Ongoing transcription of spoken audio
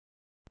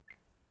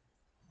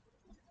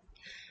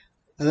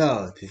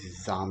Hello, this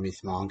is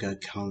Zombies Manga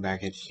coming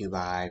back at you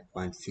live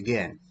once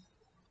again.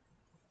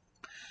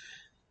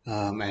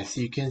 As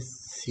you can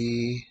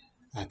see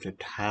at the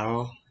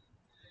title,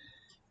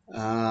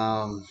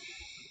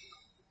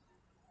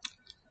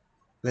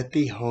 with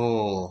the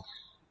whole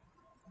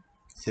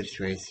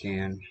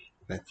situation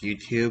with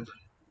YouTube,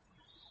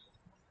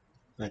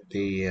 with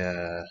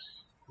the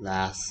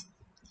last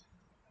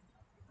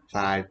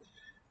 5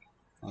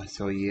 or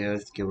so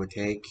years, give or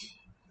take,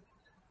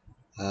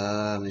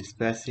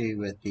 especially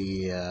with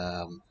the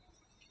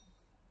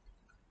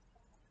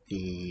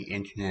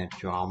internet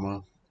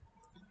drama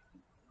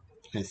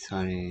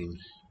concerning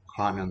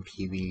Quantum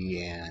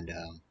TV and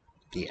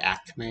the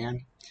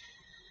Actman,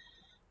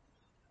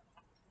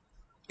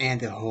 and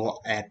the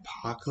whole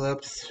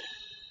apocalypse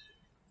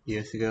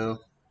years ago.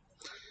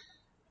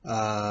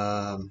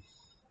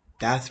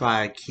 That's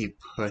why I keep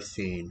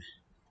pushing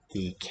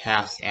the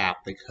Cast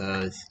app,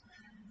 because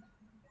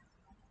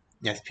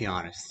let's be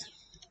honest,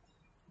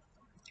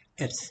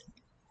 it's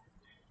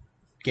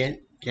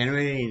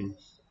generating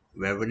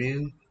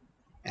revenue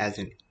as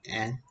a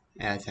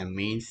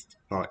means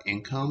for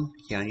income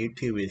here on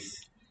YouTube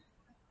is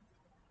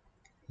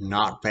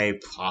not very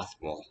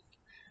plausible,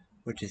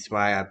 which is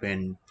why I've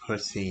been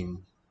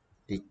pushing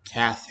the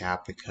Cast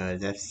app,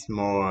 because that's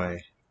more,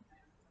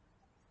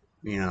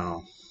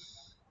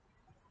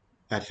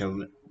 that's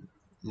a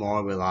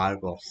more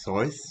reliable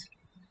source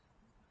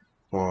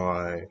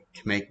to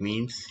make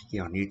memes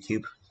here on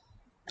YouTube.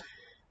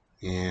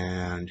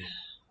 And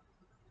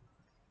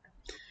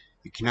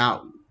you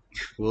cannot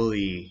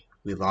truly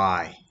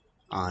rely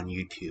on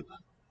YouTube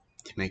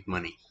to make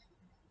money.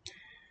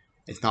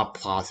 It's not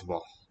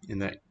plausible in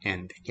the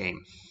end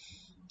game.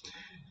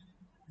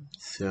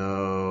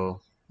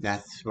 So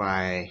that's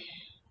why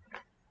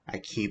I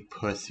keep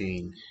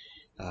pushing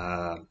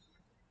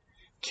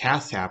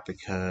Cast app,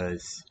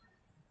 because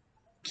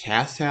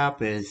Cast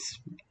app is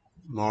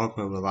more of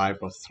a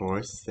reliable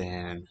source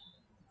than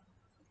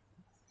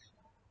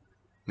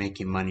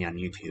making money on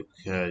YouTube,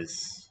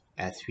 because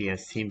as we have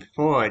seen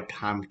before,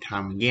 time and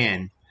time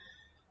again,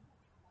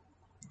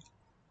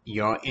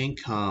 your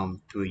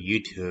income through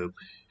YouTube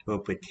will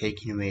be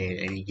taken away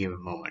at any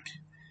given moment.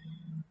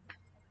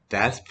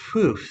 That's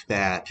proof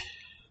that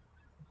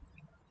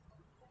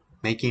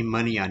making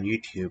money on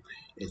YouTube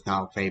is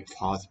not very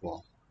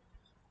plausible,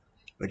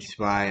 which is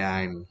why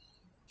I'm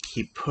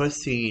keep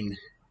pushing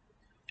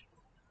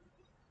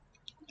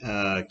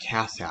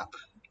Cast app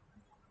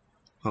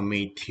for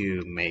me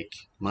to make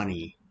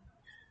money,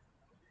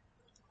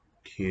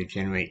 to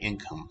generate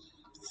income.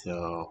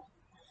 So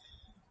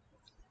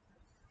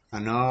I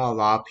know a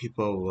lot of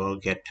people will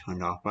get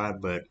turned off by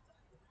it, but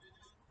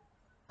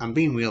I'm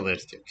being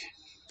realistic.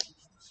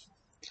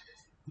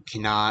 You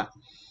cannot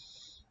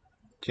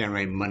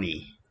generate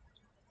money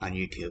on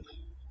YouTube.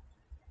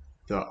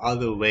 There are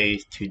other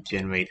ways to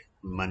generate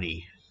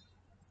money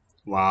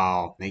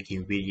while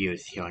making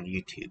videos here on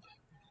YouTube.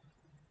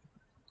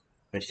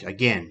 Which,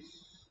 again,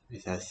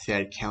 as I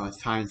said countless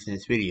times in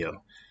this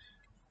video,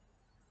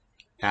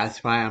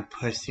 that's why I'm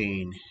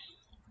pushing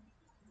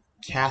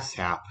Cast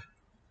app,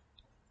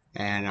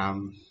 and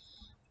I'm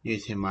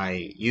using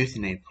my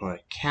username for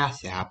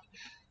Cast app.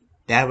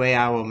 That way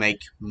I will make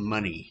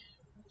money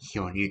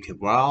here on YouTube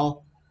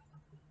while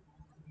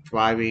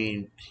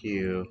striving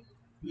to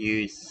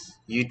use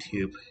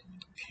YouTube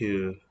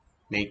to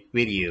make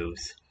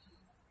videos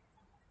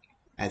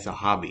as a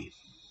hobby.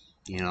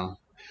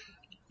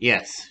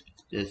 Yes,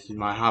 this is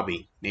my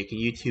hobby, making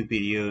YouTube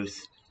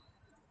videos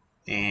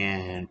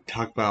and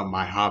talk about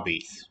my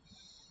hobbies.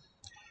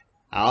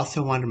 I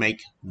also want to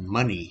make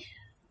money,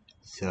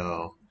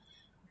 so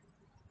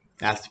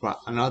that's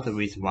another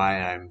reason why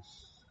I'm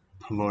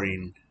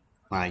promoting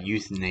my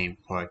username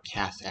for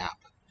Cast app.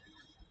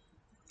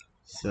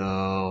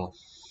 So,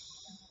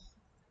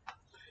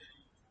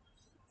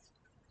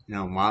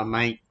 I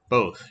might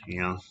both,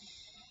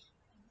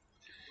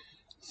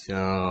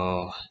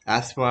 So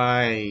that's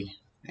why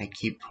I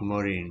keep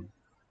promoting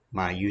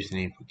my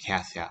username for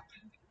Cast app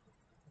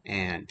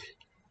and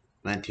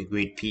went into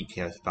great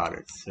details about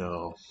it.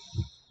 So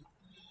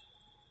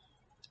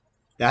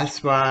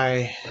that's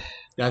why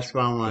I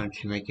wanted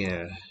to make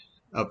an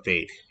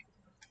update.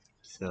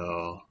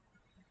 So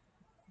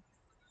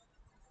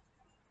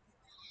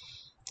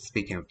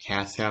speaking of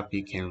Cast app,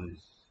 you can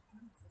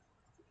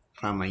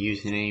find my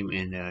username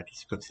in the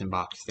description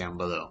box down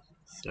below.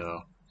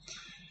 So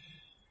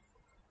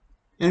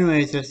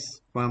anyways,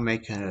 just want to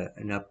make an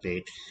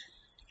update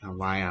on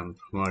why I'm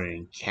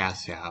promoting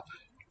Cast app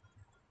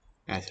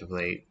as of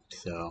late.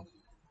 So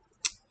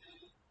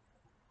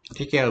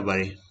take care,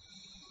 everybody.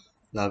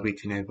 Love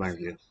each and every one of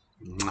you.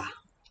 Mwah.